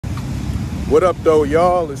What up though,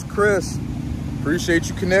 y'all? It's Chris. Appreciate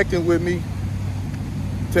you connecting with me.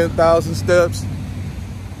 10,000 steps,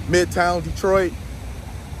 Midtown Detroit.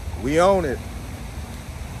 We own it.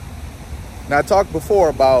 Now, I talked before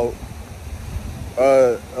about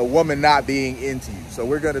a woman not being into you. So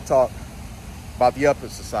we're going to talk about the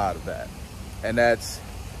opposite side of that. And that's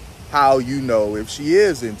how you know if she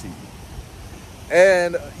is into you.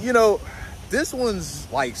 And, you know, this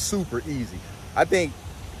one's like super easy. I think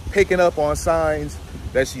picking up on signs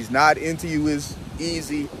that she's not into you is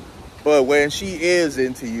easy. But when she is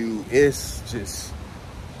into you, it's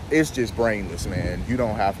just brainless, man. You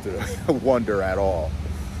don't have to wonder at all.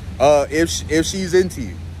 If she's into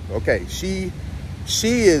you, okay, she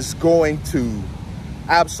is going to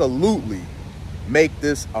absolutely make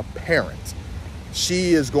this apparent.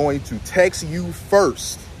 She is going to text you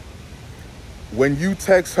first. When you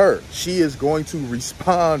text her, she is going to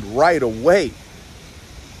respond right away.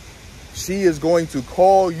 She is going to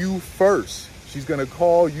call you first. She's going to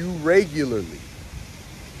call you regularly.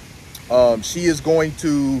 She is going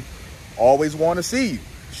to always want to see you.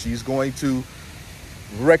 She's going to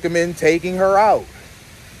recommend taking her out.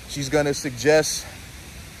 She's going to suggest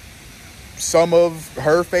some of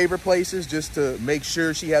her favorite places just to make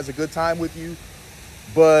sure she has a good time with you.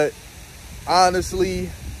 But honestly,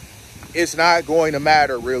 it's not going to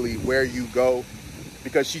matter really where you go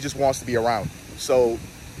because she just wants to be around you. So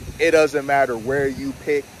it doesn't matter where you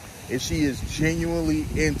pick. If she is genuinely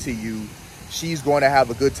into you, she's going to have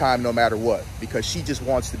a good time no matter what because she just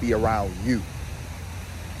wants to be around you.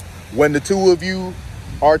 When the two of you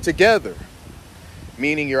are together,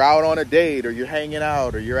 meaning you're out on a date or you're hanging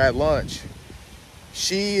out or you're at lunch,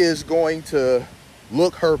 she is going to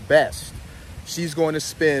look her best. She's going to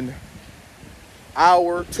spend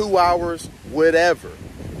hour, 2 hours, whatever,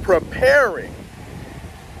 preparing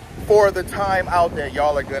for the time out there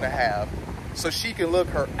y'all are going to have so she can look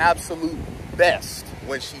her absolute best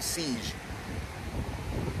when she sees you.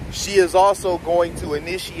 She is also going to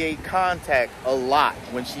initiate contact a lot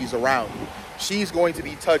when she's around you. She's going to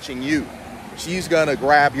be touching you. She's going to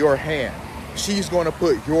grab your hand. She's going to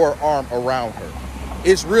put your arm around her.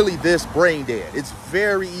 It's really this brain dead. It's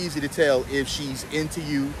very easy to tell if she's into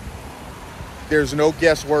you. There's no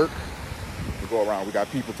guesswork. We go around. We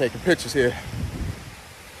got people taking pictures here.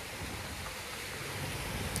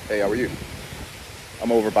 Hey, how are you?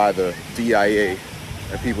 I'm over by the DIA,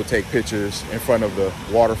 and people take pictures in front of the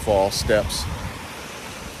waterfall steps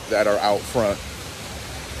that are out front.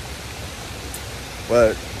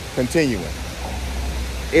 But continuing,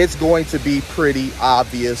 it's going to be pretty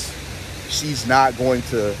obvious. She's not going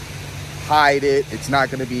to hide it. It's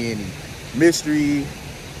not going to be any mystery,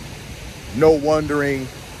 no wondering,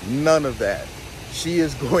 none of that. She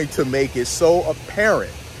is going to make it so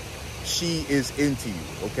apparent she is into you,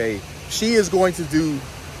 okay? She is going to do,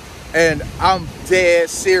 and I'm dead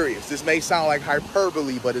serious. This may sound like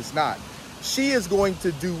hyperbole, but it's not. She is going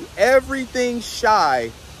to do everything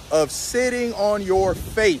shy of sitting on your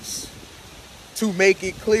face to make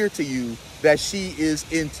it clear to you that she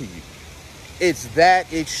is into you. It's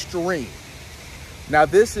that extreme. Now,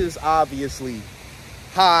 this is obviously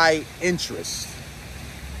high interest,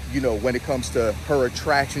 you know, when it comes to her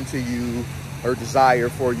attraction to you, her desire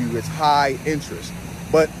for you. It's high interest.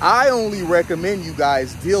 But I only recommend you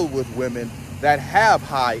guys deal with women that have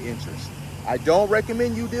high interest. I don't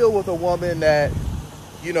recommend you deal with a woman that,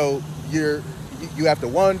 you know, you have to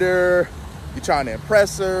wonder, you're trying to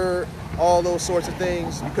impress her, all those sorts of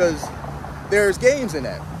things, because there's games in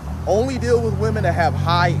that. Only deal with women that have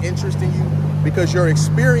high interest in you because your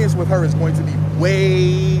experience with her is going to be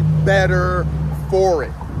way better for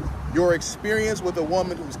it. Your experience with a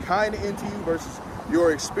woman who's kind of into you versus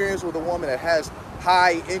your experience with a woman that has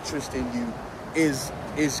high interest in you is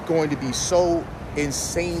going to be so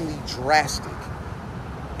insanely drastic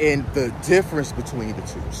in the difference between the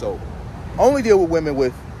two. So only deal with women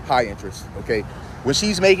with high interest, okay? When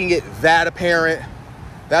she's making it that apparent,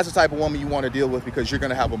 that's the type of woman you want to deal with because you're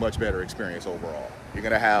going to have a much better experience overall. You're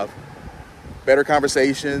going to have better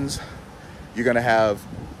conversations. You're going to have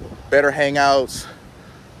better hangouts.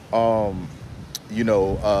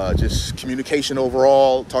 Just communication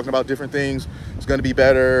overall, talking about different things. It's going to be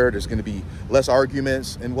better. There's going to be less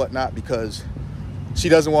arguments and whatnot because she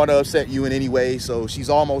doesn't want to upset you in any way. So she's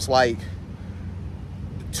almost like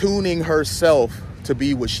tuning herself to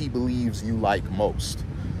be what she believes you like most.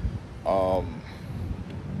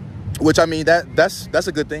 Which, I mean, that's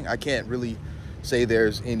a good thing. I can't really say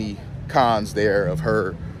there's any cons there of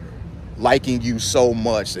her liking you so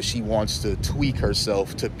much that she wants to tweak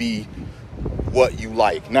herself to be what you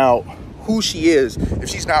like. Now, who she is, if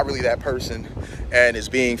she's not really that person and is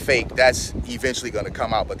being fake, that's eventually going to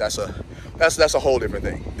come out. But that's a whole different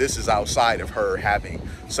thing. This is outside of her having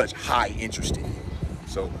such high interest in you.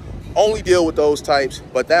 So only deal with those types.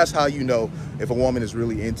 But that's how you know if a woman is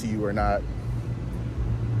really into you or not.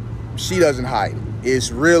 She doesn't hide it.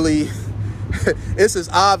 It's really, it's as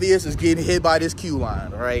obvious as getting hit by this Q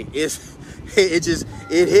line, right? It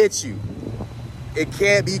hits you. It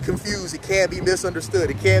can't be confused. It can't be misunderstood.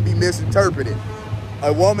 It can't be misinterpreted.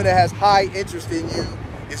 A woman that has high interest in you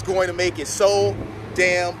is going to make it so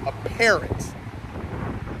damn apparent.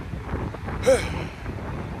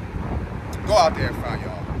 Go out there and find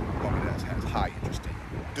y'all a woman that has high interest in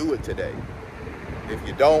you. Do it today. If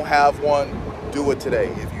you don't have one, do it today.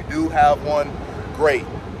 If you do have one, great.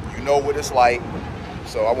 You know what it's like.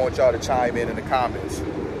 So I want y'all to chime in the comments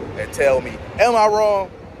and tell me, am I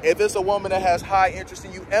wrong? If it's a woman that has high interest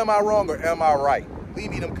in you, am I wrong or am I right? Leave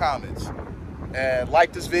me them comments. And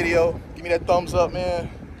like this video. Give me that thumbs up, man.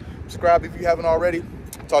 Subscribe if you haven't already.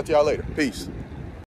 Talk to y'all later. Peace.